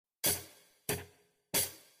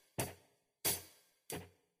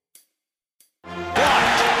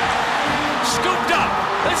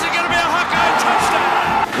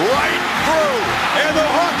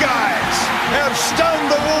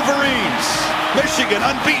Michigan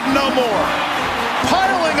unbeaten no more.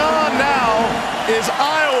 Piling on now is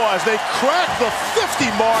Iowa as they crack the 50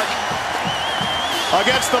 mark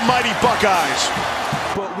against the mighty Buckeyes.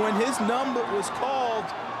 But when his number was called,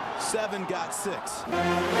 7 got 6.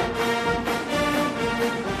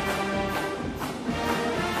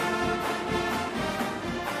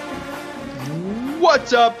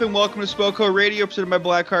 What's up, and welcome to Spoko Radio, presented by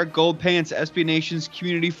Blackheart Gold Pants, SB Nation's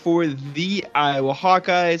community for the Iowa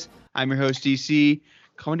Hawkeyes. I'm your host, DC.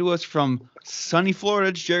 Coming to us from sunny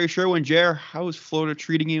Florida, it's Jerry Sherwin. Jer, how is Florida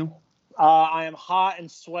treating you? I am hot and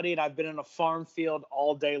sweaty, and I've been in a farm field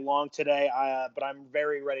all day long today, but I'm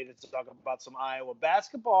very ready to talk about some Iowa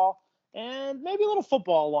basketball and maybe a little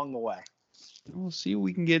football along the way. We'll see what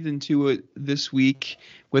we can get into it this week.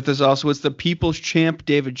 With us also, it's the People's Champ,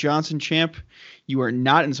 David Johnson. Champ, you are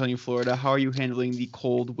not in sunny Florida. How are you handling the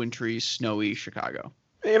cold, wintry, snowy Chicago?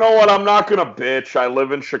 You know what? I'm not going to bitch. I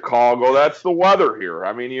live in Chicago. That's the weather here.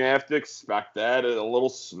 I mean, you have to expect that. A little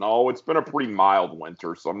snow. It's been a pretty mild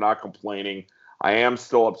winter, so I'm not complaining. I am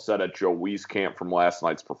still upset at Joe Wieskamp from last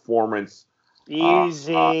night's performance.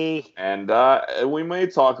 Easy. And we may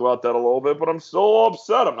talk about that a little bit, but I'm still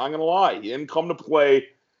upset. I'm not going to lie. He didn't come to play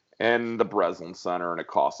in the Breslin Center, and it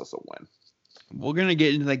cost us a win. We're going to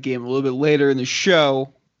get into that game a little bit later in the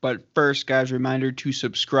show. But first, guys, reminder to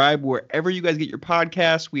subscribe wherever you guys get your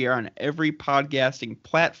podcasts. We are on every podcasting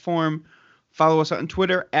platform. Follow us on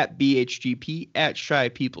Twitter at BHGP, at Shy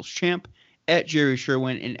People's Champ, at Jerry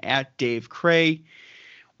Sherwin, and at Dave Cray.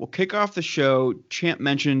 We'll kick off the show. Champ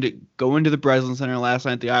mentioned going to the Breslin Center last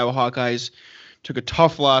night. The Iowa Hawkeyes took a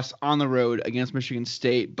tough loss on the road against Michigan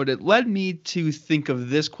State. But it led me to think of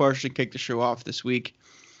this question to kick the show off this week.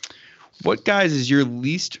 What, guys, is your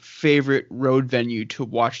least favorite road venue to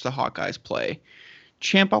watch the Hawkeyes play?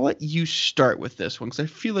 Champ, I'll let you start with this one because I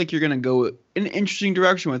feel like you're going to go in an interesting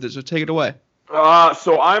direction with it, so take it away.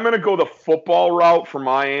 So I'm going to go the football route for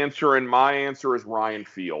my answer, and my answer is Ryan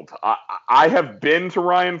Field. I have been to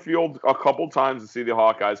Ryan Field a couple times to see the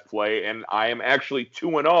Hawkeyes play, and I am actually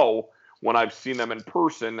 2-0 when I've seen them in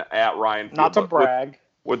person at Ryan Field. Not to brag.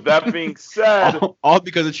 With that being said... all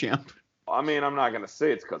because of Champ. I mean, I'm not going to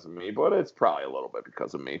say it's because of me, but it's probably a little bit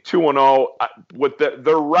because of me. 2-0. With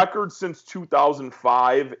their record since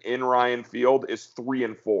 2005 in Ryan Field is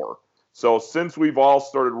 3-4. So since we've all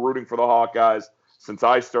started rooting for the Hawkeyes, since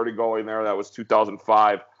I started going there, that was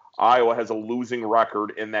 2005, Iowa has a losing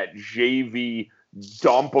record in that JV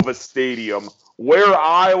dump of a stadium where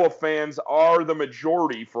Iowa fans are the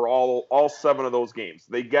majority for all 7 of those games.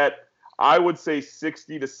 They get, I would say,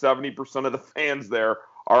 60 to 70% of the fans there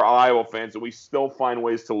are Iowa fans, and we still find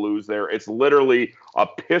ways to lose there. It's literally a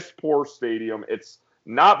piss-poor stadium. It's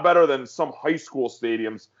not better than some high school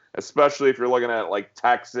stadiums, especially if you're looking at like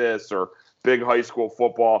Texas or big high school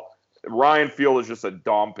football. Ryan Field is just a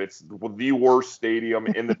dump. It's the worst stadium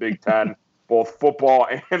in the Big Ten, both football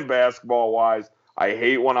and basketball-wise. I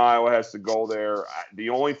hate when Iowa has to go there. The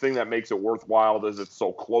only thing that makes it worthwhile is it's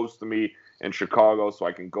so close to me in Chicago, so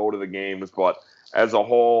I can go to the games, but as a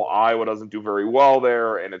whole, Iowa doesn't do very well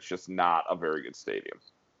there, and it's just not a very good stadium.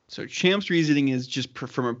 So Champ's reasoning is just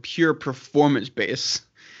from a pure performance base.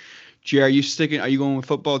 Jay, are you going with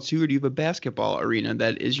football too, or do you have a basketball arena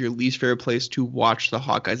that is your least favorite place to watch the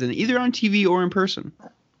Hawkeyes in, either on TV or in person?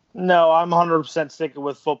 No, I'm 100% sticking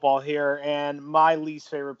with football here, and my least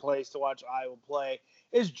favorite place to watch Iowa play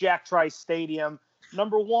is Jack Trice Stadium.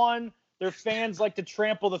 Number one, their fans like to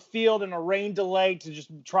trample the field in a rain delay to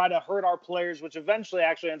just try to hurt our players, which eventually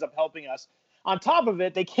actually ends up helping us. On top of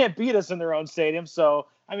it, they can't beat us in their own stadium. So,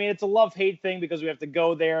 I mean, it's a love-hate thing because we have to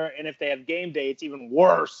go there, and if they have game day, it's even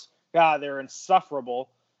worse. God, they're insufferable.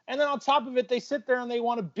 And then on top of it, they sit there and they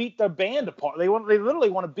want to beat their band apart. They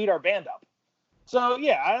literally want to beat our band up. So,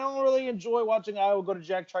 yeah, I don't really enjoy watching Iowa go to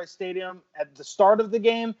Jack Trice Stadium at the start of the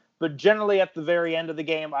game, but generally at the very end of the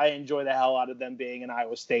game, I enjoy the hell out of them being in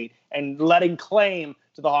Iowa State and letting claim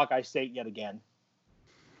to the Hawkeye State yet again.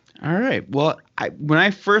 All right. Well, when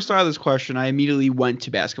I first saw this question, I immediately went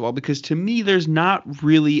to basketball because to me, there's not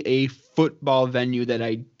really a football venue that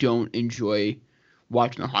I don't enjoy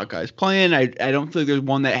watching the Hawkeyes play in. I don't think there's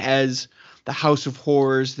one that has the House of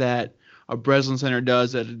Horrors that a Breslin Center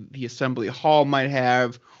does, that the Assembly Hall might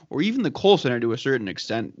have, or even the Kohl Center to a certain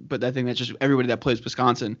extent. But I think that's just everybody that plays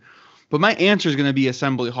Wisconsin. But my answer is going to be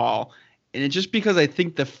Assembly Hall. And it's just because I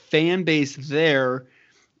think the fan base there,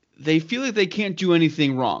 they feel like they can't do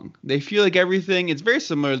anything wrong. They feel like everything, it's very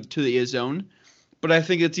similar to the Izzone, but I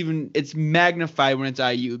think it's magnified when it's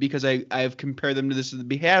IU because I've compared them to this in the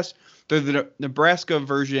behest. They're the Nebraska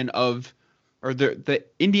version of, or the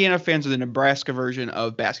Indiana fans are the Nebraska version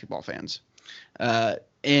of basketball fans.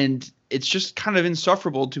 And it's just kind of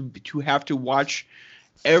insufferable to have to watch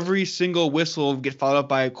every single whistle get followed up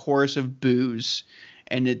by a chorus of boos.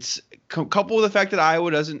 And it's coupled with the fact that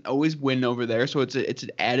Iowa doesn't always win over there, so it's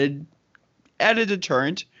an added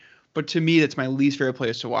deterrent. But to me, that's my least favorite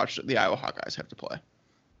place to watch the Iowa Hawkeyes have to play.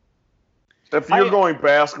 If you're going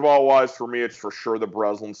basketball-wise, for me, it's for sure the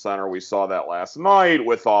Breslin Center. We saw that last night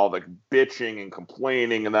with all the bitching and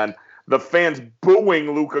complaining, and then the fans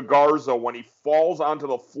booing Luka Garza when he falls onto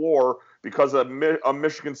the floor because a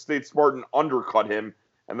Michigan State Spartan undercut him,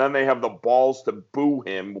 and then they have the balls to boo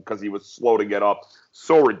him because he was slow to get up.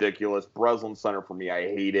 So ridiculous. Breslin Center, for me, I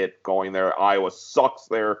hate it going there. Iowa sucks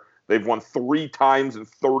there. They've won 3 times in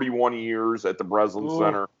 31 years at the Breslin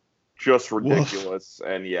Center. Just ridiculous. Woof.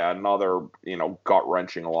 And, yeah, another,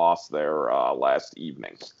 gut-wrenching loss there last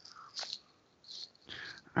evening.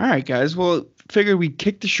 All right, guys. Well, figured we'd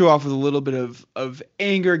kick the show off with a little bit of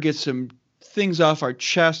anger, get some things off our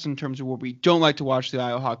chest in terms of where we don't like to watch the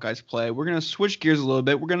Iowa Hawkeyes play. We're going to switch gears a little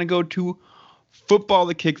bit. We're going to go to football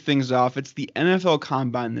to kick things off. It's the NFL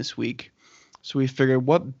Combine this week. So we figured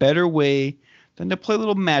what better way than to play a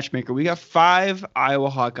little matchmaker. We got 5 Iowa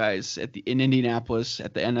Hawkeyes in Indianapolis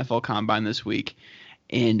at the NFL Combine this week.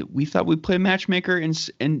 And we thought we'd play matchmaker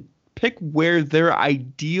and pick where their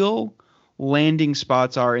ideal landing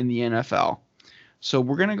spots are in the NFL. So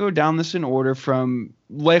we're going to go down this in order from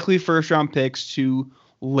likely first-round picks to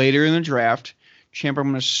later in the draft. Champ, I'm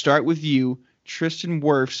going to start with you. Tristan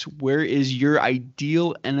Wirfs, where is your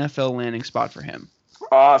ideal NFL landing spot for him?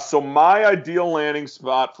 So my ideal landing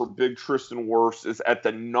spot for big Tristan Wirfs is at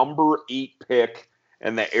the number 8 pick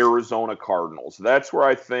in the Arizona Cardinals. That's where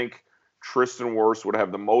I think Tristan Wirfs would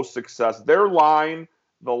have the most success. Their line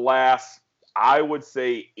the last, I would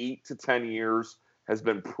say, 8 to 10 years has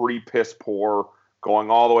been pretty piss poor,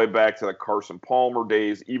 going all the way back to the Carson Palmer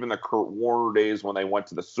days, even the Kurt Warner days when they went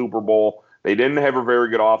to the Super Bowl. They didn't have a very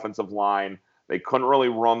good offensive line. They couldn't really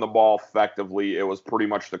run the ball effectively. It was pretty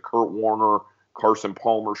much the Kurt Warner, Carson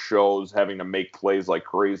Palmer shows, having to make plays like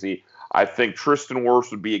crazy. I think Tristan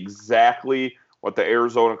Wirfs would be exactly what the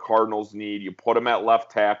Arizona Cardinals need. You put him at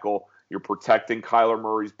left tackle. You're protecting Kyler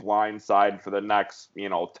Murray's blind side for the next,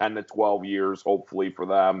 10 to 12 years, hopefully for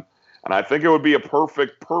them. And I think it would be a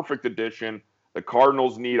perfect addition. The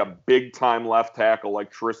Cardinals need a big-time left tackle like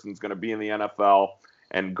Tristan's going to be in the NFL,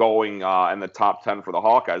 and going in the top 10 for the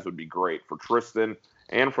Hawkeyes would be great for Tristan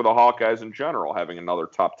and for the Hawkeyes in general, having another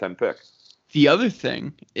top 10 pick. The other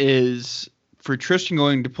thing is for Tristan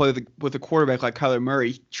going to play with a quarterback like Kyler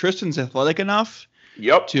Murray, Tristan's athletic enough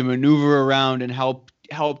to maneuver around and help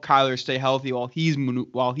Kyler stay healthy while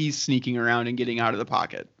he's sneaking around and getting out of the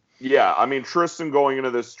pocket. Yeah, I mean, Tristan going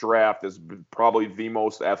into this draft is probably the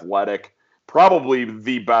most athletic, probably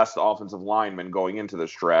the best offensive lineman going into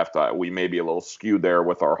this draft. We may be a little skewed there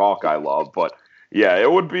with our Hawkeye love, but yeah,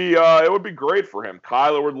 it would be great for him.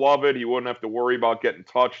 Kyler would love it. He wouldn't have to worry about getting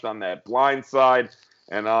touched on that blind side.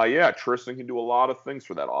 And Tristan can do a lot of things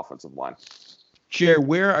for that offensive line. Jared,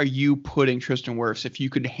 where are you putting Tristan Wirfs if you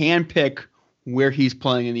could handpick where he's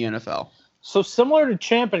playing in the NFL? So similar to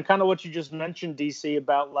Champ and kind of what you just mentioned, DC,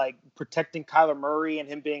 about like protecting Kyler Murray and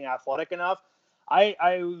him being athletic enough,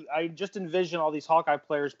 I just envision all these Hawkeye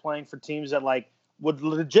players playing for teams that like would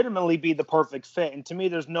legitimately be the perfect fit. And to me,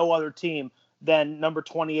 there's no other team than number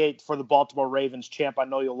 28 for the Baltimore Ravens. Champ, I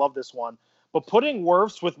know you'll love this one. But putting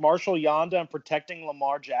Wirfs with Marshall Yanda and protecting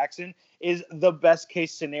Lamar Jackson is the best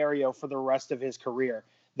case scenario for the rest of his career.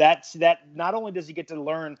 That not only does he get to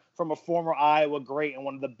learn from a former Iowa great and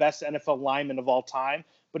one of the best NFL linemen of all time,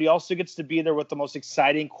 but he also gets to be there with the most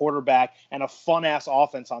exciting quarterback and a fun-ass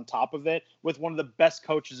offense on top of it with one of the best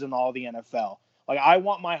coaches in all the NFL. Like, I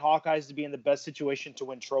want my Hawkeyes to be in the best situation to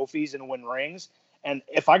win trophies and win rings. And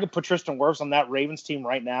if I could put Tristan Wirfs on that Ravens team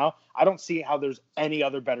right now, I don't see how there's any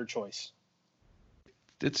other better choice.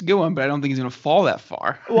 It's a good one, but I don't think he's going to fall that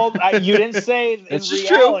far. Well, you didn't say in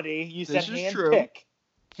reality. You said hand-pick.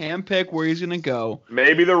 Hand-pick where he's going to go.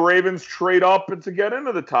 Maybe the Ravens trade up to get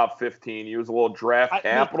into the top 15. Use a little draft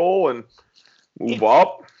capital and move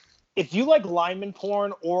up. If you like lineman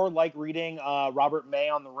porn or like reading Robert May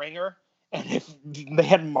on The Ringer, and if they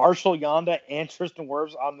had Marshall Yanda and Tristan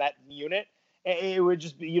Wirfs on that unit, it would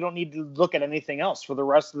just be, you don't need to look at anything else for the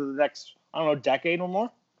rest of the next, decade or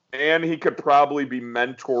more. And he could probably be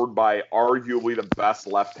mentored by arguably the best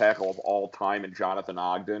left tackle of all time in Jonathan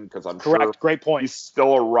Ogden, because I'm sure great point. He's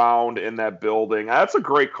still around in that building. That's a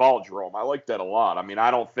great call, Jerome. I like that a lot. I mean,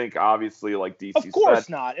 I don't think, obviously, like DC said, of course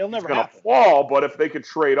not. It'll never happen. Fall, but if they could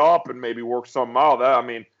trade up and maybe work something out,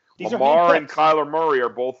 Lamar and Kyler Murray are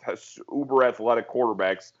both uber athletic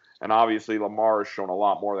quarterbacks, And obviously Lamar has shown a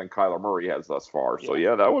lot more than Kyler Murray has thus far. So,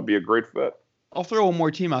 yeah, that would be a great fit. I'll throw one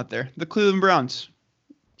more team out there. The Cleveland Browns.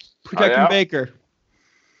 Protecting Baker.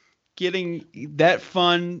 Getting that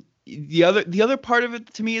fun. The other part of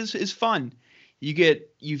it to me is fun.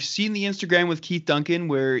 You've seen the Instagram with Keith Duncan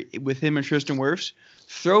where with him and Tristan Wirfs.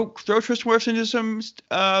 Throw Tristan Wirfs into some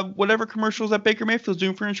whatever commercials that Baker Mayfield's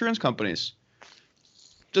doing for insurance companies.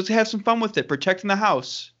 Just have some fun with it, protecting the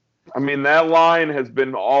house. I mean, that line has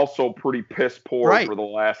been also pretty piss poor Right. for the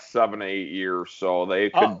last 7 to 8 years, so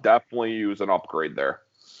they could definitely use an upgrade there.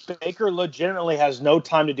 Baker legitimately has no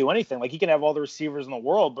time to do anything. Like, he can have all the receivers in the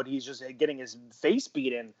world, but he's just getting his face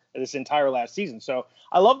beat in this entire last season. So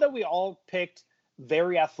I love that we all picked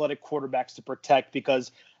very athletic quarterbacks to protect,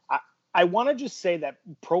 because I want to just say that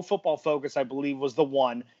Pro Football Focus, I believe, was the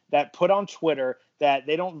one that put on Twitter that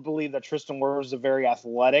they don't believe that Tristan Wirfs is a very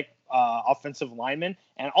athletic offensive lineman.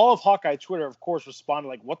 And all of Hawkeye Twitter, of course, responded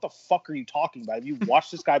like, what the fuck are you talking about? Have you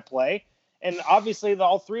watched this guy play? And obviously,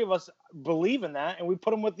 all three of us believe in that, and we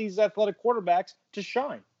put him with these athletic quarterbacks to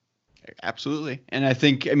shine. Absolutely. And I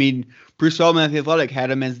think, Bruce Feldman at The Athletic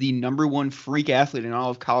had him as the number one freak athlete in all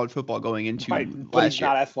of college football going into But last he's year.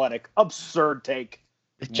 not athletic. Absurd take.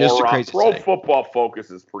 It's just a crazy Pro take. Football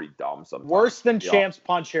Focus is pretty dumb sometimes. Worse than Yeah. Champs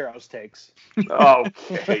Ponchero's takes.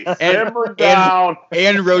 Okay, simmer down.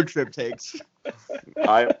 And road trip takes.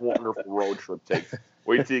 I have wonderful road trip takes.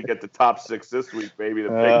 Wait till you get the top 6 this week, baby. The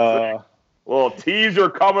big thing. Little teaser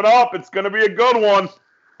coming up. It's going to be a good one.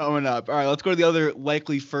 Coming up. All right, let's go to the other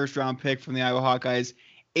likely first-round pick from the Iowa Hawkeyes,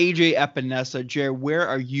 A.J. Epinesa. Jared, where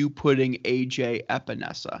are you putting A.J.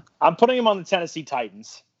 Epinesa? I'm putting him on the Tennessee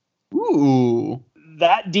Titans. Ooh.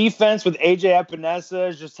 That defense with A.J. Epinesa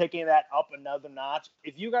is just taking that up another notch.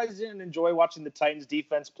 If you guys didn't enjoy watching the Titans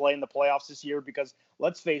defense play in the playoffs this year, because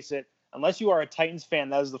let's face it, unless you are a Titans fan,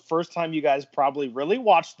 that is the first time you guys probably really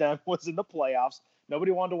watched them was in the playoffs.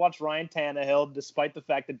 Nobody wanted to watch Ryan Tannehill, despite the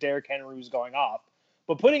fact that Derrick Henry was going off.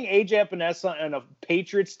 But putting A.J. Epinesa in a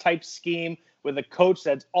Patriots-type scheme with a coach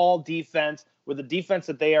that's all defense, with a defense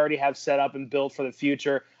that they already have set up and built for the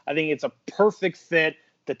future, I think it's a perfect fit.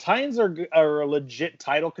 The Titans are a legit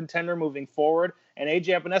title contender moving forward. And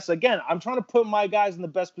A.J. Epinesa, again, I'm trying to put my guys in the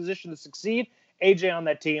best position to succeed. A.J. on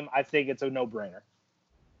that team, I think it's a no-brainer.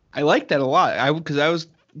 I like that a lot. Because I was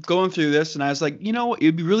going through this and I was like, it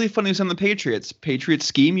would be really funny if it's on the Patriots. Patriots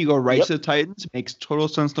scheme, you go right to the Titans. Makes total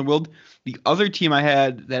sense in the world. The other team I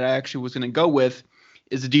had that I actually was going to go with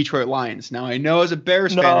is the Detroit Lions. Now, I know as a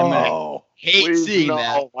Bears fan, I'm going to hate seeing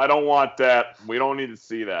that. I don't want that. We don't need to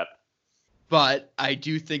see that. But I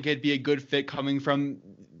do think it'd be a good fit coming from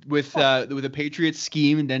with a Patriots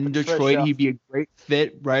scheme, and then in Detroit, he'd be a great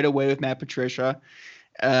fit right away with Matt Patricia.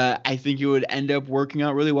 I think it would end up working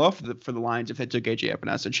out really well for the Lions if they took A.J.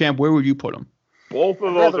 Epinesa. Champ, where would you put him? Both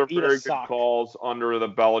of those are very good calls under the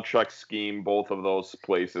Belichick scheme. Both of those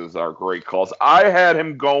places are great calls. I had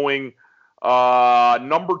him going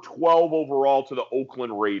number 12 overall to the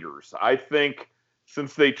Oakland Raiders. I think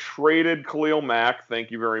since they traded Khalil Mack,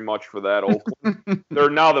 thank you very much for that, Oakland. They're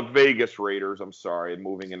now the Vegas Raiders. I'm sorry. And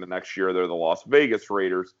moving into next year, they're the Las Vegas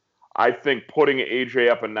Raiders. I think putting A.J.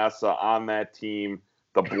 Epinesa on that team,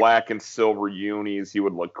 the black and silver unis, he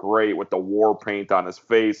would look great with the war paint on his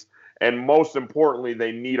face. And most importantly,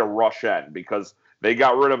 they need a rush end because they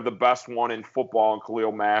got rid of the best one in football in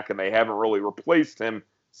Khalil Mack, and they haven't really replaced him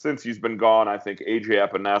since he's been gone. I think A.J.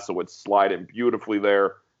 Epinesa would slide in beautifully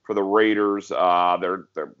there for the Raiders.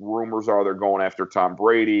 Their rumors are they're going after Tom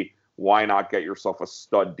Brady. Why not get yourself a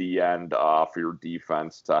stud D end for your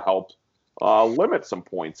defense to help limit some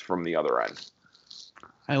points from the other end?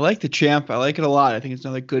 I like the Champ. I like it a lot. I think it's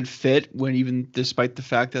another good fit when even despite the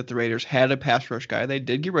fact that the Raiders had a pass rush guy, they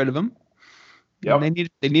did get rid of him. Yep. And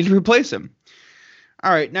they need to replace him.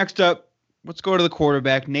 All right, next up, let's go to the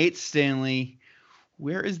quarterback, Nate Stanley.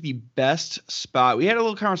 Where is the best spot? We had a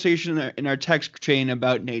little conversation in our text chain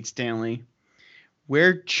about Nate Stanley.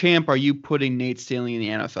 Where, Champ, are you putting Nate Stanley in the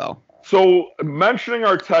NFL? So mentioning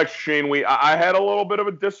our text chain, I had a little bit of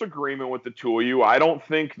a disagreement with the two of you. I don't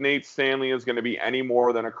think Nate Stanley is going to be any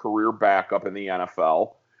more than a career backup in the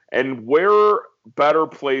NFL. And where better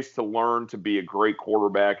place to learn to be a great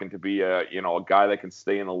quarterback and to be a guy that can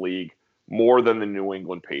stay in the league more than the New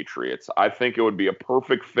England Patriots. I think it would be a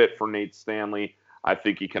perfect fit for Nate Stanley. I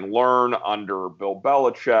think he can learn under Bill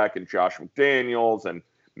Belichick and Josh McDaniels and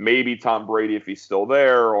maybe Tom Brady if he's still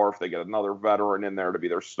there, or if they get another veteran in there to be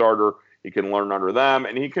their starter, he can learn under them,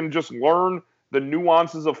 and he can just learn the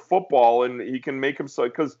nuances of football, and he can make himself,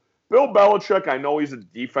 because Bill Belichick, I know he's a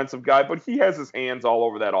defensive guy, but he has his hands all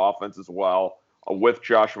over that offense as well, with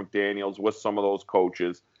Josh McDaniels, with some of those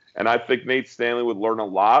coaches, And I think Nate Stanley would learn a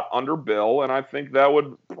lot under Bill, and I think that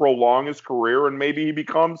would prolong his career, and maybe he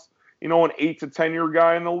becomes, an 8 to 10 year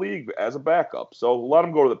guy in the league as a backup. So let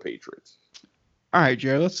him go to the Patriots. All right,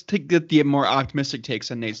 Jared, let's get the more optimistic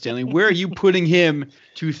takes on Nate Stanley. Where are you putting him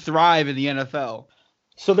to thrive in the NFL?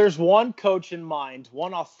 So there's one coach in mind,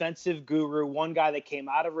 one offensive guru, one guy that came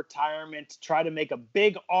out of retirement to try to make a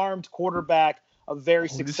big armed quarterback a very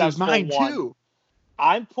successful this is mine one. Too.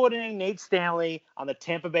 I'm putting Nate Stanley on the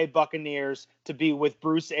Tampa Bay Buccaneers to be with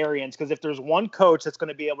Bruce Arians, because if there's one coach that's going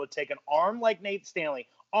to be able to take an arm like Nate Stanley,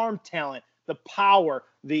 arm talent, the power,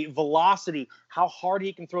 the velocity, how hard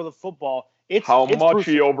he can throw the football, it's much Bruce.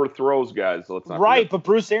 He overthrows guys. Let's not right, forget. but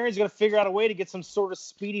Bruce Arians is going to figure out a way to get some sort of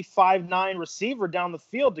speedy 5'9" receiver down the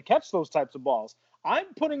field to catch those types of balls. I'm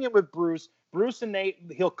putting it with Bruce. Bruce and Nate,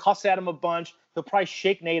 he'll cuss at him a bunch. He'll probably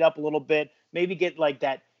shake Nate up a little bit, maybe get like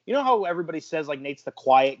that. You know how everybody says like Nate's the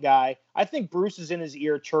quiet guy? I think Bruce is in his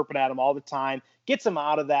ear chirping at him all the time, gets him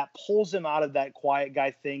out of that, pulls him out of that quiet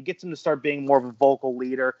guy thing, gets him to start being more of a vocal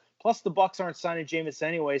leader. Plus, the Bucs aren't signing Jameis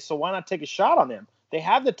anyway, so why not take a shot on him? They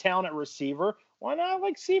have the talent at receiver. Why not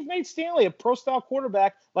see if Nate Stanley, a pro-style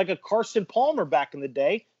quarterback like a Carson Palmer back in the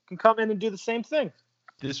day, can come in and do the same thing?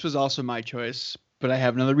 This was also my choice, but I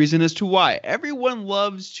have another reason as to why. Everyone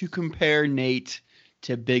loves to compare Nate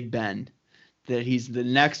to Big Ben, that he's the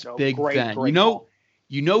next Big Ben. Great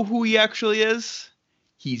you know who he actually is?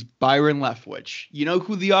 He's Byron Leftwich. You know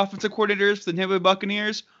who the offensive coordinator is for the Tampa Bay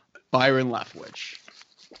Buccaneers? Byron Leftwich.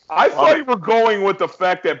 I thought you were going with the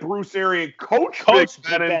fact that Bruce Arians coached Big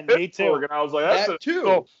Ben in Pittsburgh, and I was like, that's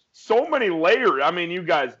so many layers. I mean, you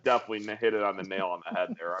guys definitely hit it on the nail on the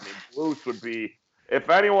head there. I mean, Bruce would be, if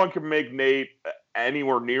anyone can make Nate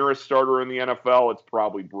anywhere near a starter in the NFL, it's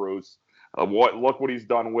probably Bruce. Look what he's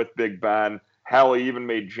done with Big Ben. Hell, he even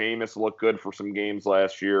made Jameis look good for some games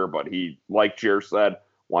last year, but he, like Jer said,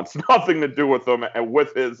 wants nothing to do with him. And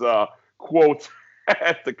with his quote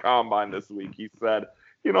at the Combine this week, he said,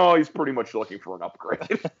 he's pretty much looking for an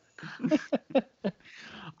upgrade.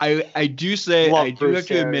 I do say, I do have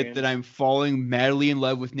to admit Arians. that I'm falling madly in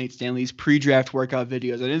love with Nate Stanley's pre-draft workout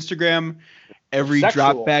videos on Instagram. Every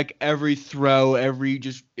drop back, every throw, every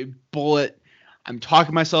just bullet. I'm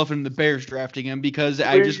talking myself into the Bears drafting him because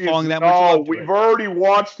I just falling that much in love. We've already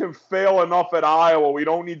watched him fail enough at Iowa. We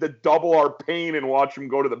don't need to double our pain and watch him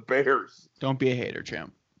go to the Bears. Don't be a hater,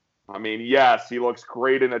 champ. I mean, yes, he looks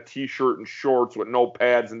great in a T-shirt and shorts with no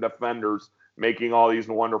pads and defenders, making all these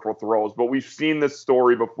wonderful throws. But we've seen this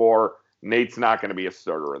story before. Nate's not going to be a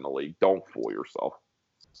starter in the league. Don't fool yourself.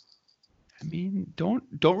 I mean, don't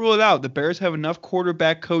rule it out. The Bears have enough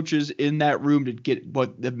quarterback coaches in that room to get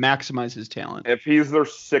that maximize his talent. If he's their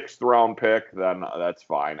 6th round pick, then that's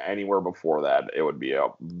fine. Anywhere before that, it would be a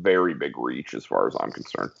very big reach as far as I'm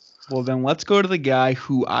concerned. Well, then let's go to the guy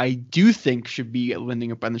who I do think should be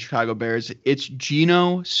ending up on the Chicago Bears. It's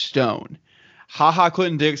Geno Stone.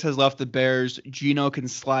 Clinton Dix has left the Bears. Geno can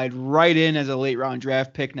slide right in as a late-round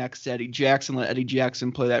draft pick next to Eddie Jackson. Let Eddie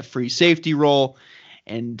Jackson play that free safety role.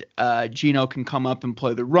 And Geno can come up and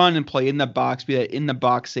play the run and play in the box, be that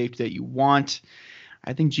in-the-box safety that you want.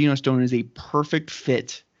 I think Geno Stone is a perfect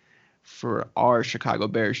fit for our Chicago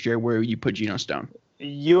Bears. Jared, where would you put Geno Stone?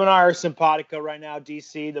 You and I are simpatico right now,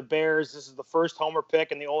 DC. The Bears, this is the first homer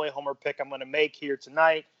pick and the only homer pick I'm going to make here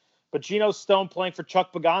tonight. But Geno Stone playing for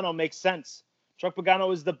Chuck Pagano makes sense. Chuck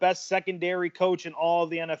Pagano is the best secondary coach in all of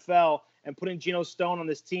the NFL, and putting Geno Stone on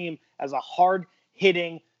this team as a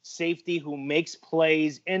hard-hitting safety who makes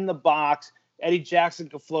plays in the box. Eddie Jackson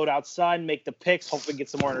can float outside and make the picks, hopefully get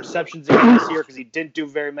some more interceptions in this year because he didn't do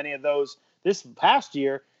very many of those this past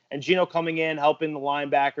year. And Geno coming in, helping the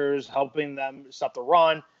linebackers, helping them stop the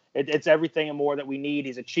run. It's everything and more that we need.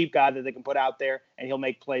 He's a cheap guy that they can put out there, and he'll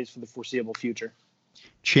make plays for the foreseeable future.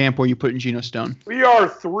 Champ, where you putting Geno Stone? We are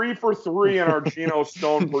 3 for 3 in our Geno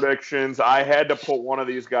Stone predictions. I had to put one of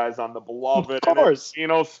these guys on the beloved. Of course.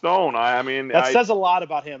 Geno Stone. I mean, that says a lot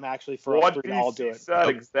about him, actually, for us three to all do it. What said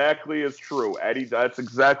exactly is true. Eddie, that's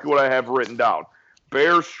exactly what I have written down.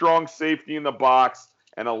 Bears strong safety in the box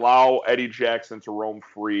and allow Eddie Jackson to roam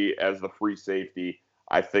free as the free safety.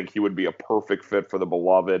 I think he would be a perfect fit for the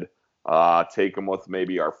beloved. Take him with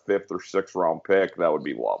maybe our 5th or 6th round pick. That would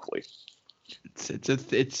be lovely.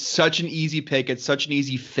 It's such an easy pick. It's such an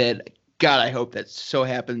easy fit. God, I hope that so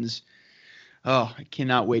happens. Oh, I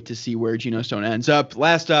cannot wait to see where Geno Stone ends up.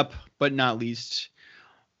 Last up, but not least,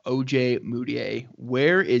 O.J. Moutier.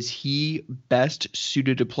 Where is he best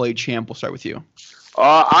suited to play, champ? We'll start with you.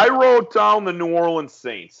 I wrote down the New Orleans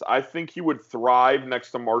Saints. I think he would thrive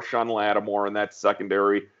next to Marshawn Lattimore in that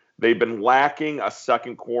secondary. They've been lacking a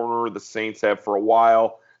second corner. The Saints have for a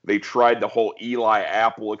while. They tried the whole Eli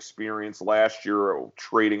Apple experience last year,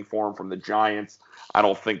 trading for him from the Giants. I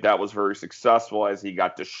don't think that was very successful as he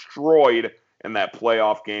got destroyed in that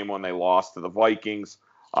playoff game when they lost to the Vikings.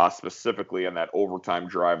 Specifically in that overtime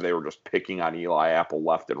drive, they were just picking on Eli Apple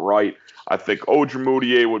left and right. I think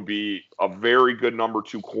Ojemudia would be a very good number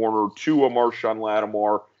 2 corner to a Marshawn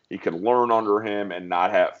Lattimore. He can learn under him and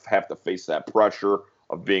not have to face that pressure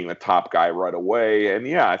of being the top guy right away. And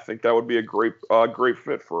yeah, I think that would be a great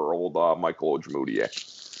fit for old Michael Ojemudia.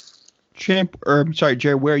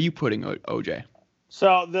 Jerry, where are you putting OJ?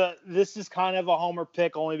 So this is kind of a homer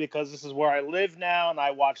pick only because this is where I live now and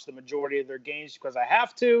I watch the majority of their games because I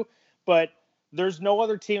have to. But there's no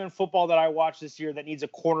other team in football that I watch this year that needs a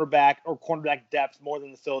cornerback or cornerback depth more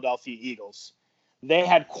than the Philadelphia Eagles. They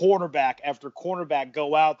had cornerback after cornerback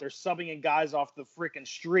go out. They're subbing in guys off the freaking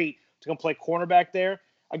street to come play cornerback there.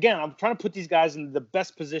 Again, I'm trying to put these guys in the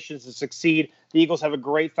best positions to succeed. The Eagles have a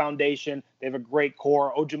great foundation. They have a great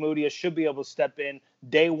core. Ojemudia should be able to step in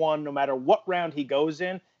day one, no matter what round he goes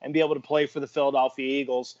in, and be able to play for the Philadelphia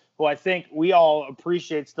Eagles, who I think we all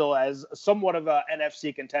appreciate still as somewhat of an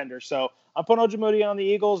NFC contender. So I'm putting Ojemudia on the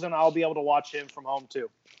Eagles, and I'll be able to watch him from home too.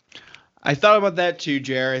 I thought about that too,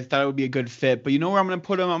 Jerry. I thought it would be a good fit. But you know where I'm going to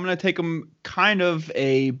put him? I'm going to take him kind of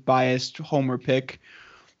a biased homer pick.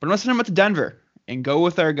 But I'm going to send him up to Denver and go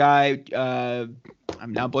with our guy,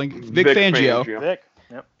 I'm now blanking, Vic Fangio. Vic,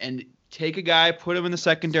 yep. And take a guy, put him in the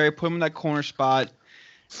secondary, put him in that corner spot,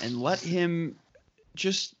 and let him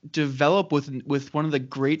just develop with one of the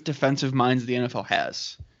great defensive minds the NFL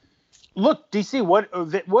has. Look, DC,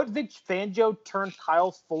 what Vic Fangio turned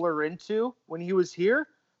Kyle Fuller into when he was here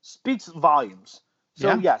speaks volumes. So,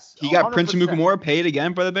 yeah. Yes. He got 100%. Prince Amukamara paid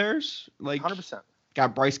again by the Bears. 100%.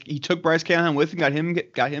 He took Bryce Callahan with and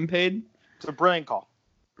got him paid. It's a brilliant call.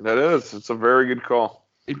 That is. It's a very good call.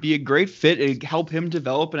 It'd be a great fit. It'd help him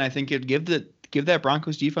develop, and I think it'd give that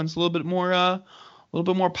Broncos defense a little bit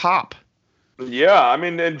more pop. Yeah, I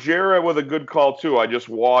mean, and Jarrett with a good call too. I just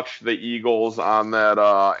watched the Eagles on that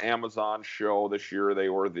Amazon show this year. They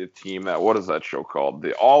were the team what is that show called?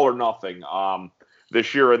 The All or Nothing.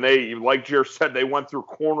 This year, and they, like Jared said, they went through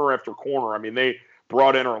corner after corner. I mean, they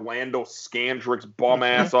brought in Orlando Scandrick's bum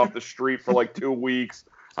ass off the street for 2 weeks.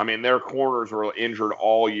 I mean, their corners were injured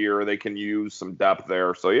all year. They can use some depth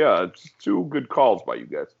there. So, yeah, it's 2 good calls by you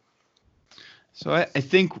guys. So I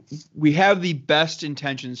think we have the best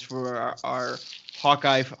intentions for our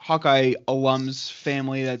Hawkeye alums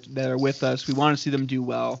family that are with us. We want to see them do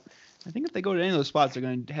well. I think if they go to any of those spots, they're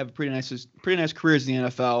going to have pretty nice careers in the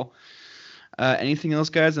NFL. Anything else,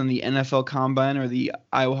 guys, on the NFL Combine or the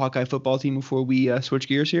Iowa Hawkeye football team before we switch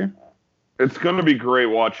gears here? It's going to be great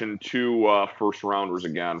watching 2 first-rounders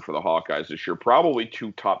again for the Hawkeyes this year. Probably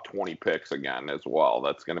 2 top 20 picks again as well.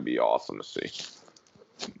 That's going to be awesome to see.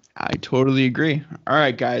 I totally agree. All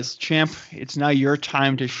right, guys. Champ, it's now your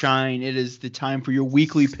time to shine. It is the time for your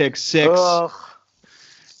weekly pick 6.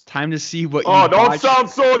 Time to see what you don't sound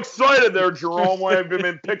so excited there, Jerome. Have you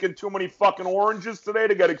been picking too many fucking oranges today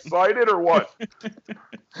to get excited or what?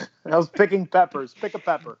 I was picking peppers. Pick a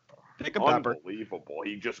pepper. Pick a pepper. Unbelievable.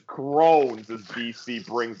 He just groans as DC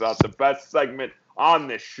brings out the best segment on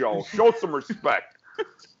this show. Show some respect.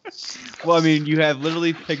 Well, I mean, you have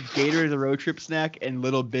literally picked Gator as a road trip snack and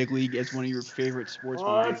Little Big League as one of your favorite sports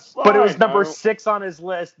movies. But it was number 6 on his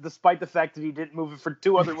list, despite the fact that he didn't move it for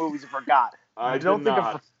 2 other movies he forgot.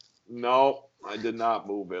 No, I did not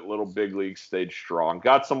move it. Little Big League stayed strong.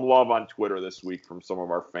 Got some love on Twitter this week from some of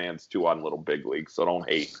our fans, too, on Little Big League, so don't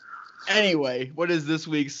hate. Anyway, what is this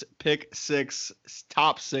week's pick 6,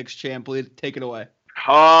 top 6, champ? Take it away.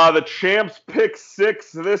 The champ's pick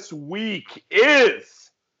 6 this week is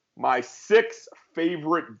my 6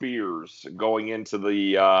 favorite beers going into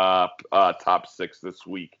the top 6 this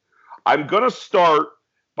week. I'm going to start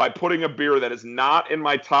by putting a beer that is not in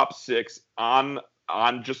my top 6 on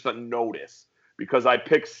just a notice, because I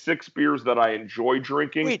picked 6 beers that I enjoy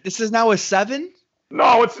drinking. Wait, this is now a 7?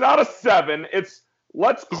 No, it's not a 7.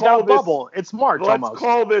 Let's call this bubble. It's March. Let's almost.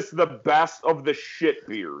 call this the best of the shit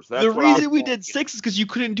beers. That's the reason we did 6 is because you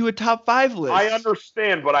couldn't do a top 5 list. I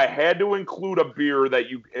understand, but I had to include a beer that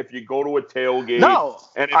if you go to a tailgate. No,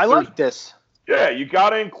 I like this. Yeah, you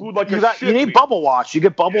got to include you need Bubble Watch. You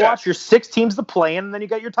get Bubble Watch. Your 6 teams to play in, and then you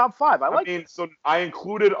get your top 5. So I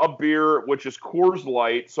included a beer which is Coors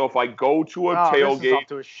Light. So if I go to a tailgate, this is off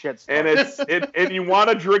to a shit start. and and you want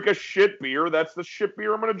to drink a shit beer, that's the shit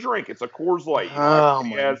beer I'm going to drink. It's a Coors Light. Oh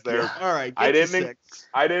my God. There. All right, I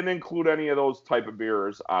didn't include any of those type of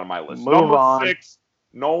beers on my list. Move on. 6.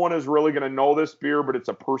 No one is really going to know this beer, but it's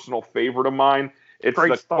a personal favorite of mine. It's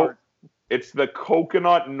Great start. It's the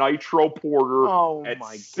Coconut Nitro Porter at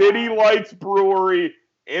my City God. Lights Brewery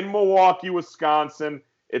in Milwaukee, Wisconsin.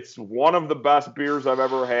 It's one of the best beers I've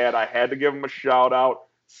ever had. I had to give them a shout out.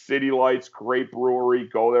 City Lights, great brewery.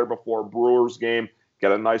 Go there before a Brewers game.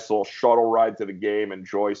 Get a nice little shuttle ride to the game.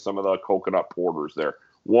 Enjoy some of the coconut porters there.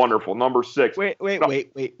 Wonderful. Number 6. Wait.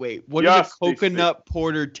 What Yes, does a coconut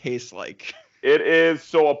porter taste like? It is,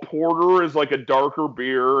 so a porter is like a darker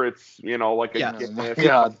beer. It's, like a Guinness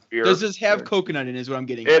beer. Does this have coconut in it is what I'm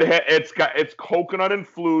getting at. It's coconut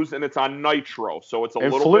infused, and it's on nitro. So it's a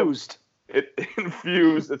little bit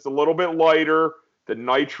infused. It's a little bit lighter. The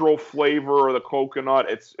nitro flavor or the coconut,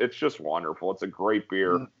 it's just wonderful. It's a great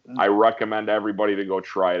beer. Mm-hmm. I recommend everybody to go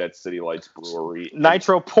try it at City Lights Brewery.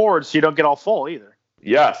 Nitro poured, so you don't get all full either.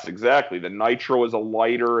 Yes, exactly. The nitro is a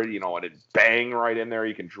lighter, and it bang right in there.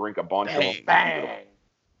 You can drink a bunch of them. Bang.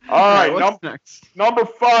 All right, what's next? number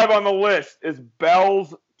 5 on the list is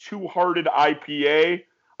Bell's Two Hearted IPA.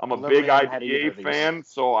 I'm a big IPA fan,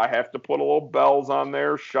 so I have to put a little Bell's on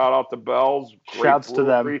there. Shout out to Bell's. Shouts to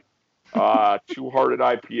them. Two Hearted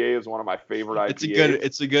IPA is one of my favorite IPAs.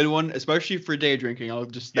 It's a good one, especially for day drinking.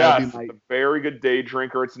 It's a very good day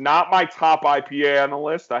drinker. It's not my top IPA on the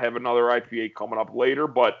list. I have another IPA coming up later,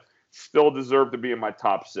 but still deserve to be in my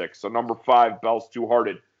top 6. So number 5, Bell's Two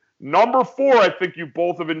Hearted. Number 4, I think you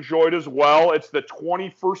both have enjoyed as well. It's the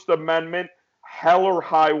 21st Amendment Hell or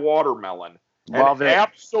High Watermelon. Love it.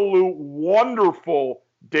 Absolute wonderful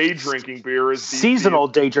day drinking beer is seasonal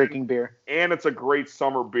day drinking beer, and it's a great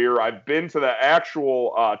summer beer. I've been to the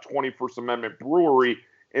actual 21st Amendment brewery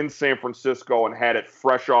in San Francisco and had it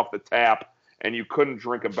fresh off the tap, and you couldn't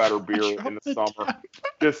drink a better beer in the summer.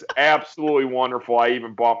 Just absolutely wonderful. I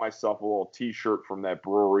even bought myself a little T-shirt from that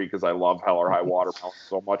brewery because I love Hell or High Watermelon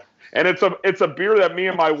so much, and it's a beer that me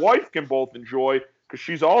and my wife can both enjoy because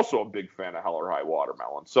she's also a big fan of Hell or High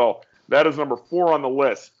Watermelon. So that is number 4 on the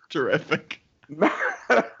list. Terrific.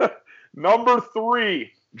 Number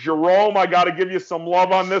 3, Jerome, I got to give you some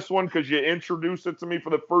love on this one because you introduced it to me for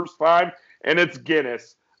the first time, and it's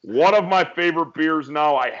Guinness. One of my favorite beers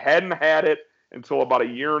now. I hadn't had it until about a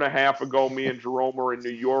year and a half ago. Me and Jerome were in New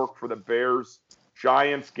York for the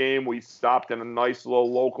Bears-Giants game. We stopped in a nice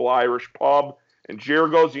little local Irish pub, and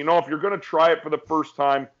Jared goes, if you're going to try it for the first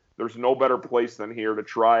time, there's no better place than here to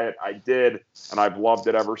try it. I did, and I've loved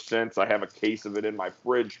it ever since. I have a case of it in my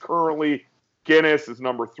fridge currently. Guinness is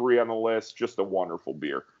number 3 on the list. Just a wonderful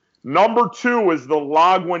beer. Number 2 is the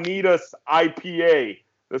Lagunitas IPA.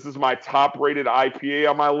 This is my top-rated IPA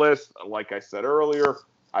on my list. Like I said earlier,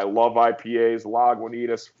 I love IPAs.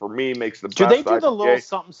 Lagunitas, for me, makes the best IPA. Do they do the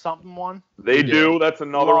little something one? They do. That's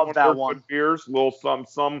another love one that of their one. good beers. Little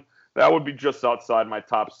something. That would be just outside my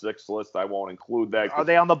top 6 list. I won't include that. Are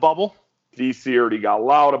they on the bubble? DC already got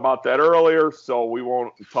loud about that earlier, so we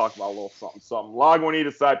won't talk about a little something.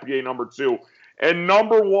 Lagunitas IPA number 2. And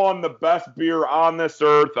number 1, the best beer on this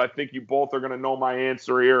earth. I think you both are going to know my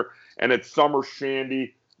answer here, and it's Summer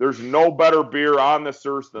Shandy. There's no better beer on this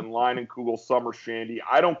earth than Leinenkugel Summer Shandy.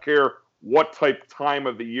 I don't care what time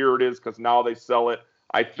of the year it is because now they sell it,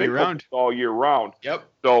 I think, all year round. Yep.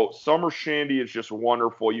 So Summer Shandy is just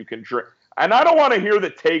wonderful. You can drink. And I don't want to hear the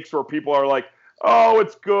takes where people are like, oh,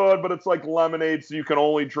 it's good, but it's like lemonade, so you can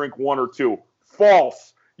only drink 1 or 2.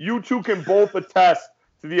 False. You two can both attest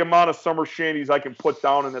to the amount of Summer Shandies I can put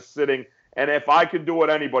down in a sitting. And if I can do it,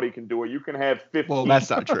 anybody can do it. You can have 15, well, that's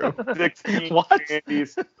not true. 16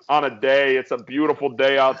 Shandies on a day. It's a beautiful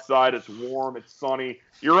day outside. It's warm. It's sunny.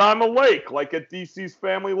 You're on the lake, like at DC's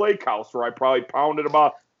Family Lake House, where I probably pounded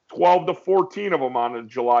about 12 to 14 of them on a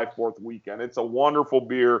July 4th weekend. It's a wonderful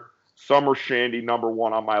beer. Summer Shandy, number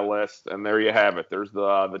 1 on my list. And there you have it. There's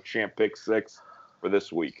the Champ Pick 6 for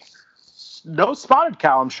this week. No Spotted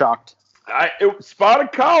Cow, I'm shocked.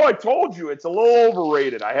 Spotted Cow, I told you, it's a little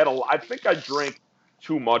overrated. I think I drank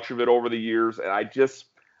too much of it over the years, and I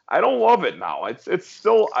don't love it now. It's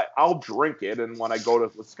still, I'll drink it, and when I go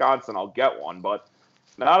to Wisconsin, I'll get one, but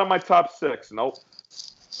not in my top 6. Nope.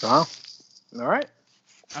 Oh, all right.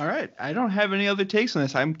 All right. I don't have any other takes on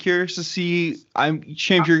this. I'm curious to see.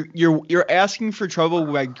 James, you're asking for trouble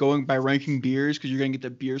by ranking beers because you're gonna get the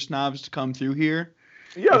beer snobs to come through here.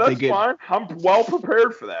 Yeah, that's fine. I'm well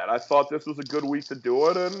prepared for that. I thought this was a good week to do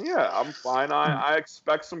it, and yeah, I'm fine. I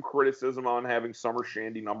expect some criticism on having Summer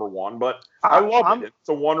Shandy number 1, but I love it. It's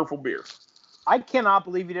a wonderful beer. I cannot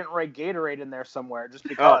believe you didn't write Gatorade in there somewhere just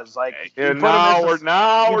because. And now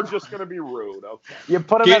we're just going to be rude. Okay. You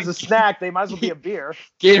put them as a snack, they might as well be a beer.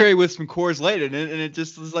 Gatorade with some Coors Light in it, and it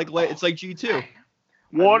just is like it's like G2.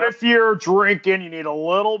 What if you're drinking? You need a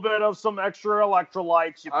little bit of some extra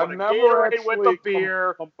electrolytes. You put I've a never Gatorade with the actually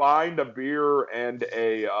beer. combined a beer and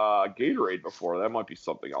a Gatorade before. That might be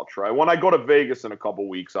something I'll try. When I go to Vegas in a couple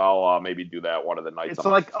weeks, I'll maybe do that one of the nights. It's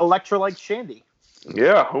like electrolyte shandy.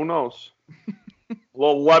 Yeah, who knows? A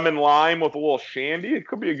little lemon lime with a little shandy. It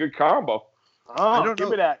could be a good combo. Oh, give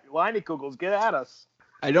me that. Liney Kugels, get at us.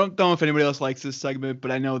 I don't know if anybody else likes this segment,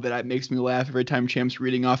 but I know that it makes me laugh every time Champ's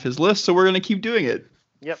reading off his list, so we're going to keep doing it.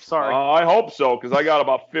 Yep, sorry. I hope so, because I got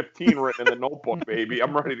about 15 written in the notebook, baby.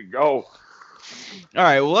 I'm ready to go. All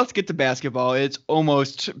right, well, let's get to basketball. It's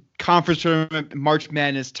almost conference tournament, March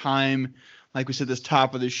Madness time. Like we said, this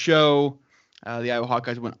top of the show, the Iowa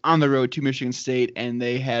Hawkeyes went on the road to Michigan State, and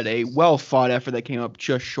they had a well-fought effort that came up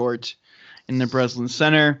just short in the Breslin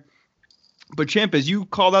Center. But, Champ, as you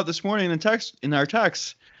called out this morning in our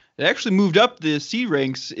text, it actually moved up the seed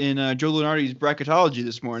ranks in Joe Lunardi's bracketology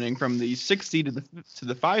this morning from the 6th seed to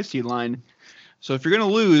the 5 seed line. So if you're going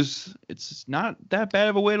to lose, it's not that bad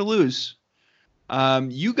of a way to lose.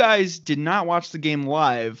 You guys did not watch the game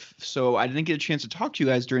live, so I didn't get a chance to talk to you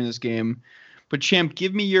guys during this game. But, Champ,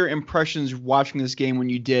 give me your impressions watching this game when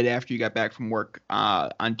you did after you got back from work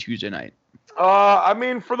on Tuesday night. I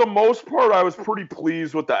mean, for the most part, I was pretty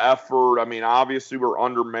pleased with the effort. I mean, obviously, we're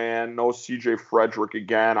undermanned. No C.J. Frederick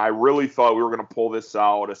again. I really thought we were going to pull this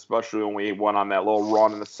out, especially when we went on that little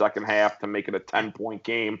run in the second half to make it a 10-point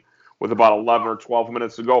game with about 11 or 12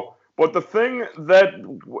 minutes to go. But the thing that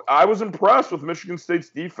I was impressed with Michigan State's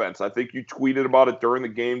defense. I think you tweeted about it during the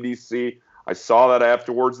game, DC. I saw that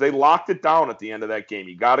afterwards. They locked it down at the end of that game.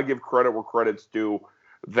 You got to give credit where credit's due.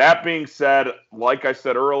 That being said, like I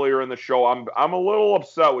said earlier in the show, I'm a little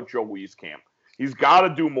upset with Joe Wieskamp. He's got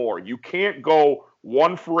to do more. You can't go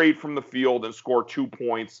 1 for 8 from the field and score 2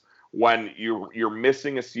 points when you're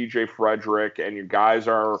missing a C.J. Frederick and your guys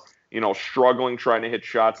are struggling trying to hit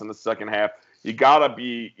shots in the second half. You gotta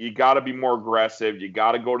be more aggressive. You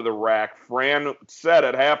gotta go to the rack. Fran said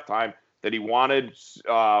at halftime that he wanted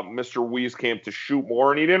Mr. Wieskamp to shoot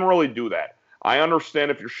more, and he didn't really do that. I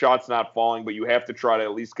understand if your shot's not falling, but you have to try to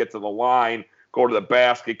at least get to the line, go to the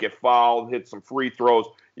basket, get fouled, hit some free throws.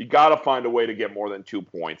 You got to find a way to get more than 2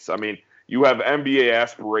 points. I mean, you have NBA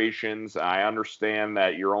aspirations. I understand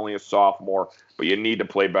that you're only a sophomore, but you need to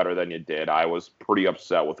play better than you did. I was pretty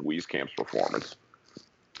upset with Wieskamp's performance.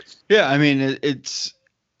 Yeah, I mean, it's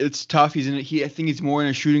tough. I think he's more in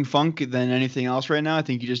a shooting funk than anything else right now. I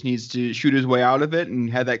think he just needs to shoot his way out of it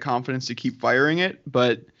and have that confidence to keep firing it.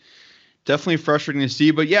 But definitely frustrating to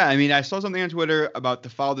see. But yeah, I mean, I saw something on Twitter about the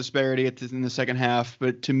foul disparity in the second half.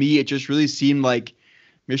 But to me, it just really seemed like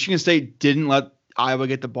Michigan State didn't let Iowa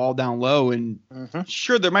get the ball down low. And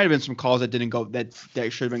sure, there might have been some calls that didn't go that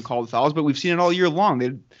should have been called fouls, but we've seen it all year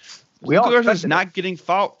long. Luka not getting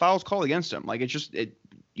fouls called against them. Like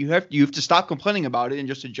you have to stop complaining about it and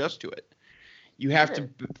just adjust to it. You have to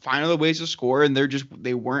find other ways to score, and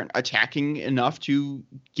they weren't attacking enough to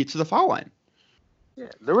get to the foul line. Yeah,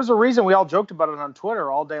 there was a reason we all joked about it on Twitter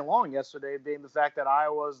all day long yesterday, being the fact that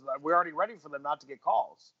we're already ready for them not to get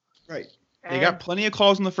calls. Right. They got plenty of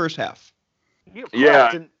calls in the first half.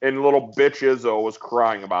 Yeah, and little bitch Izzo was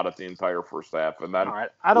crying about it the entire first half. And then, all right,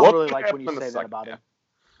 I don't really like when you say that about him.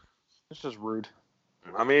 It's just rude.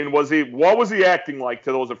 I mean, what was he acting like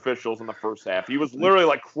to those officials in the first half? He was literally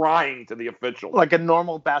like crying to the officials. Like a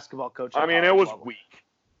normal basketball coach. I mean, it was weak.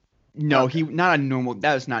 No,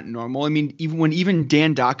 that is not normal. I mean, even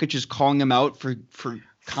Dan Dockich is calling him out for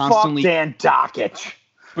constantly. Fuck Dan Dockich.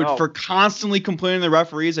 But for constantly complaining to the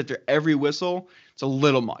referees after every whistle, it's a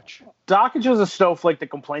little much. Dockich is a snowflake that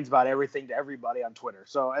complains about everything to everybody on Twitter.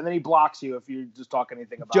 So, and then he blocks you if you just talk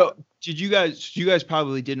anything about it. Did you guys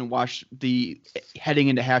probably didn't watch the heading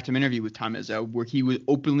into halftime interview with Tom Izzo where he was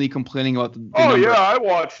openly complaining about the number. Yeah, I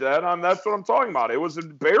watched that. That's what I'm talking about. It was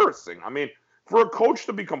embarrassing. I mean, for a coach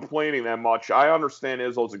to be complaining that much, I understand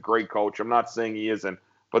Izzo's a great coach. I'm not saying he isn't,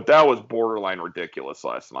 but that was borderline ridiculous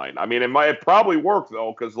last night. I mean, it probably worked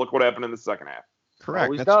though, because look what happened in the second half. Correct.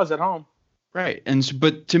 Always does at home. Right.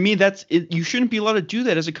 But to me, that's it. You shouldn't be allowed to do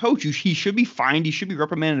that as a coach. He should be fined. He should be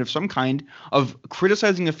reprimanded of some kind of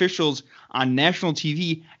criticizing officials on national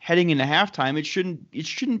TV heading into halftime. It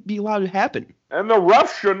shouldn't be allowed to happen. And the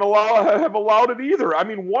refs shouldn't have allowed it either. I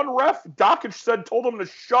mean, one ref, Dockich told him to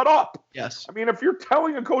shut up. Yes. I mean, if you're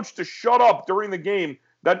telling a coach to shut up during the game,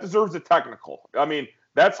 that deserves a technical. I mean,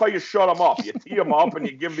 that's how you shut them up. You tee them up and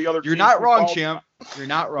you give the other You're not wrong, champ. You're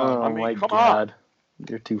not wrong. Oh, I mean, come on.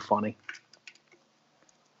 You're too funny.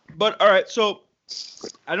 But, all right, so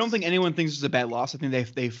I don't think anyone thinks it's a bad loss. I think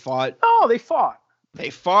they fought. Oh, they fought. They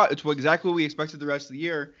fought. It's exactly what we expected the rest of the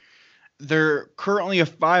year. They're currently a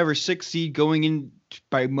 5 or 6 seed going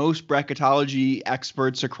by most bracketology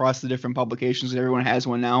experts across the different publications. Everyone has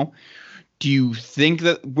one now. Do you think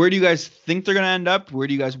where do you guys think they're going to end up? Where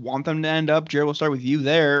do you guys want them to end up? Jared, we'll start with you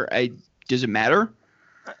there. Does it matter?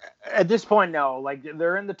 At this point, no. Like,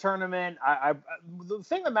 they're in the tournament. The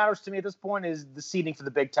thing that matters to me at this point is the seeding for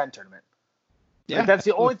the Big Ten tournament. Yeah, like, that's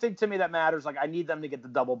the only thing to me that matters. Like, I need them to get the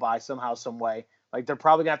double bye somehow, some way. Like, they're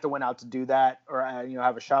probably gonna have to win out to do that, or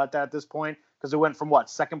have a shot at that at this point, because it went from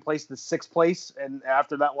second place to sixth place, and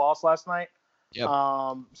after that loss last night. Yep.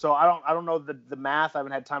 So I don't know the math. I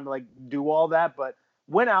haven't had time to do all that, but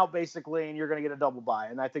win out basically, and you're gonna get a double bye.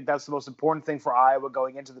 And I think that's the most important thing for Iowa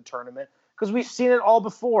going into the tournament, because we've seen it all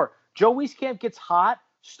before. Joe Wieskamp gets hot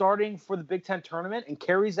starting for the Big Ten tournament and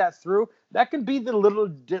carries that through. That can be the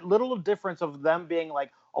little difference of them being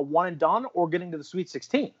like a one and done or getting to the Sweet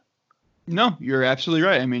 16. No, you're absolutely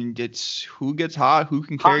right. I mean, it's who gets hot, who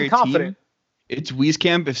can carry a team. It's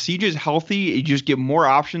Wieskamp. If CJ's healthy, you just get more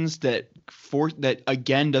options that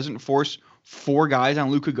again doesn't force four guys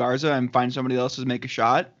on Luka Garza and find somebody else to make a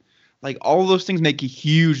shot. Like, all of those things make a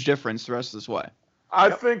huge difference the rest of this way. I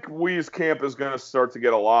think Wieskamp is going to start to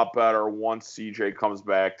get a lot better once CJ comes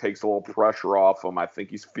back, takes a little pressure off him. I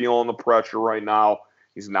think he's feeling the pressure right now.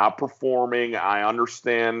 He's not performing. I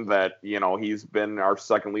understand that, he's been our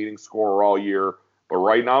second leading scorer all year, but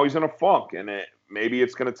right now he's in a funk, and maybe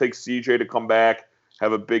it's going to take CJ to come back,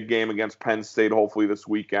 have a big game against Penn State hopefully this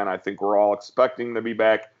weekend. I think we're all expecting to be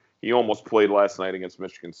back. He almost played last night against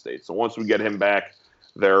Michigan State. So once we get him back,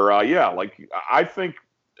 I think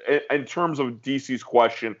in terms of DC's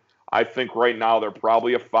question, I think right now they're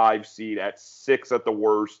probably a 5 seed at 6 at the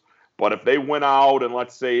worst. But if they win out and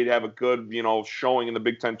let's say have a good, showing in the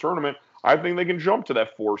Big Ten tournament, I think they can jump to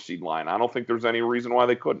that 4 seed line. I don't think there's any reason why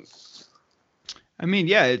they couldn't. I mean,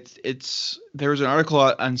 yeah, there was an article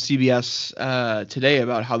on CBS today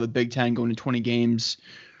about how the Big Ten going to 20 games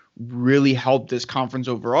really helped this conference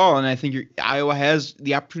overall, and I think Iowa has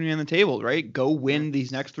the opportunity on the table, right? Go win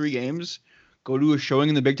these next 3 games, go do a showing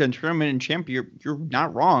in the Big Ten tournament, and champ, you're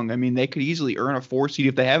not wrong. I mean, they could easily earn a 4 seed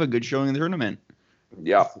if they have a good showing in the tournament.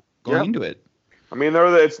 Yeah. Going into it. I mean,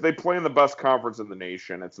 they play in the best conference in the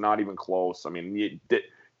nation. It's not even close. I mean,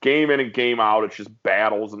 game in and game out, it's just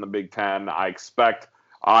battles in the Big Ten. I expect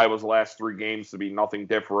Iowa's last 3 games to be nothing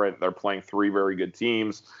different. They're playing 3 very good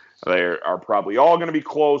teams. They are probably all going to be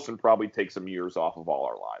close and probably take some years off of all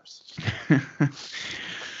our lives.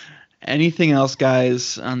 Anything else,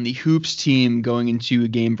 guys, on the Hoops team going into a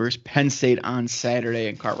game versus Penn State on Saturday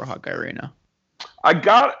in Carver-Hawkeye Arena? I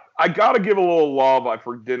got to give a little love. I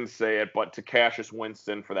didn't say it, but to Cassius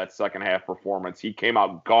Winston for that second half performance. He came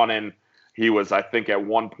out gunning. He was, I think, at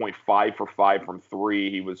 1 point 5 for 5 from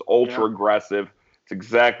 3. He was ultra aggressive. It's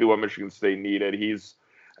exactly what Michigan State needed. He's,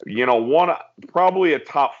 probably a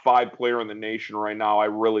top 5 player in the nation right now. I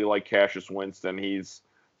really like Cassius Winston. He's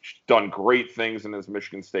done great things in his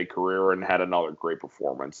Michigan State career and had another great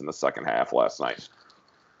performance in the second half last night.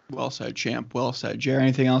 Well said, champ. Well said. Jerry,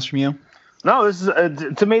 anything else from you? No, this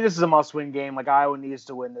is to me, this is a must-win game. Like, Iowa needs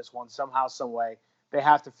to win this one somehow, some way. They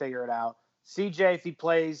have to figure it out. CJ, if he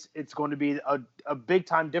plays, it's going to be a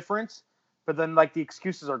big-time difference. But then, the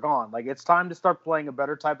excuses are gone. Like, it's time to start playing a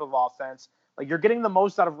better type of offense. Like, you're getting the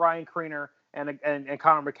most out of Ryan Kriener and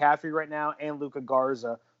Connor McCaffrey right now and Luka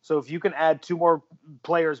Garza. So if you can add 2 more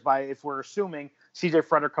players if we're assuming CJ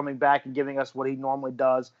Frederick coming back and giving us what he normally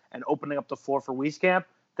does and opening up the floor for Wieskamp,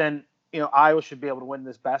 then Iowa should be able to win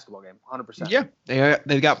this basketball game 100%. Yeah,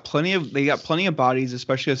 they've got plenty of bodies,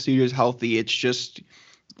 especially if CJ's healthy. It's just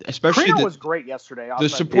especially Kriener was great yesterday. The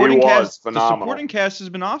supporting cast has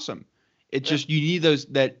been awesome. It's just you need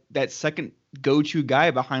that second go-to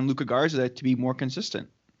guy behind Luka Garza to be more consistent.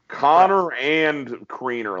 Connor and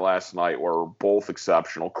Kriener last night were both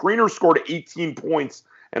exceptional. Kriener scored 18 points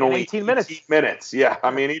in only 18 minutes. Yeah,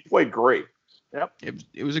 I mean, he played great. Yep.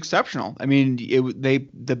 It was exceptional. I mean,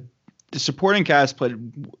 the supporting cast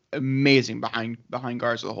played amazing behind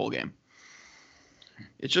Garza the whole game.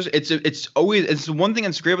 It's just it's one thing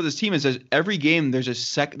that's great about this team is that every game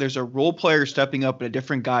there's a role player stepping up and a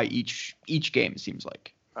different guy each game, it seems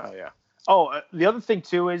like. Oh yeah. Oh, the other thing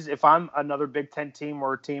too is if I'm another Big Ten team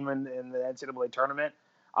or a team in the NCAA tournament,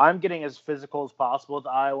 I'm getting as physical as possible with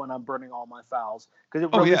Iowa and I'm burning all my fouls because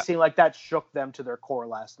it really seemed like that shook them to their core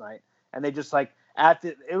last night, and they just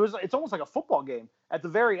it's almost like a football game. At the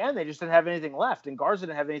very end, they just didn't have anything left, and Garza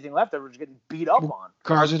didn't have anything left. They were just getting beat up on.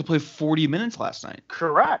 Garza had to play 40 minutes last night.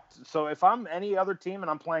 Correct. So if I'm any other team and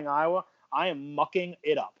I'm playing Iowa, I am mucking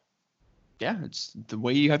it up. Yeah, it's the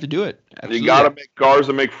way you have to do it. Absolutely. You got to make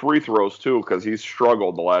Garza make free throws too, because he's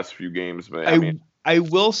struggled the last few games. Man. I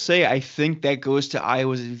will say I think that goes to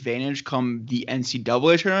Iowa's advantage come the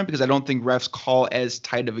NCAA tournament because I don't think refs call as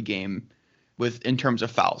tight of a game in terms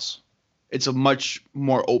of fouls. It's a much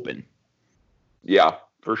more open. Yeah,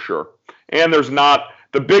 for sure. And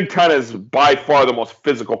the Big Ten is by far the most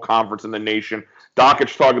physical conference in the nation.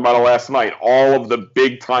 Dockich talked about it last night. All of the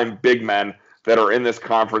big-time big men that are in this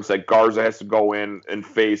conference that Garza has to go in and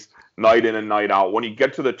face night in and night out. When you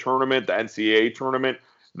get to the tournament, the NCAA tournament,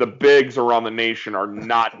 the bigs around the nation are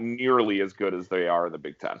not nearly as good as they are in the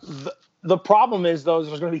Big Ten. The problem is, though,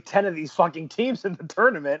 there's going to be 10 of these fucking teams in the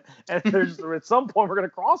tournament, and at some point we're going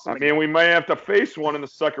to cross them. I mean, we may have to face one in the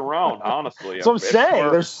second round, honestly. That's what I'm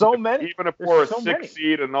saying. There's so many. Even if we're a 6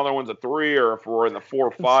 seed, another one's a 3, or if we're in the 4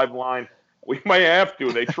 or 5 line, we may have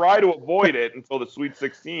to. They try to avoid it until the Sweet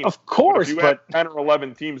 16. Of course, but if you have 10 or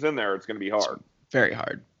 11 teams in there, it's going to be hard. It's very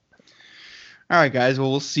hard. All right, guys.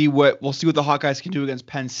 Well, we'll see what the Hawkeyes can do against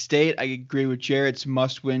Penn State. I agree with Jared. It's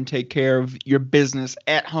must win. Take care of your business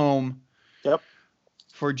at home. Yep.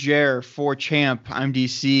 For Jared, for Champ, I'm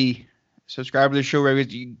DC. Subscribe to the show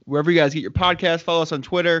wherever you guys get your podcast. Follow us on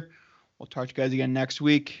Twitter. We'll talk to you guys again next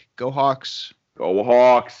week. Go Hawks. Go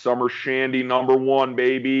Hawks. Summer Shandy #1,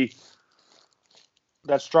 baby.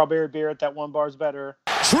 That strawberry beer at that one bar is better.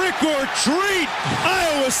 Trick or treat,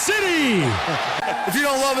 Iowa City. If you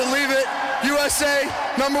don't love it, leave it. USA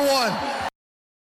 #1.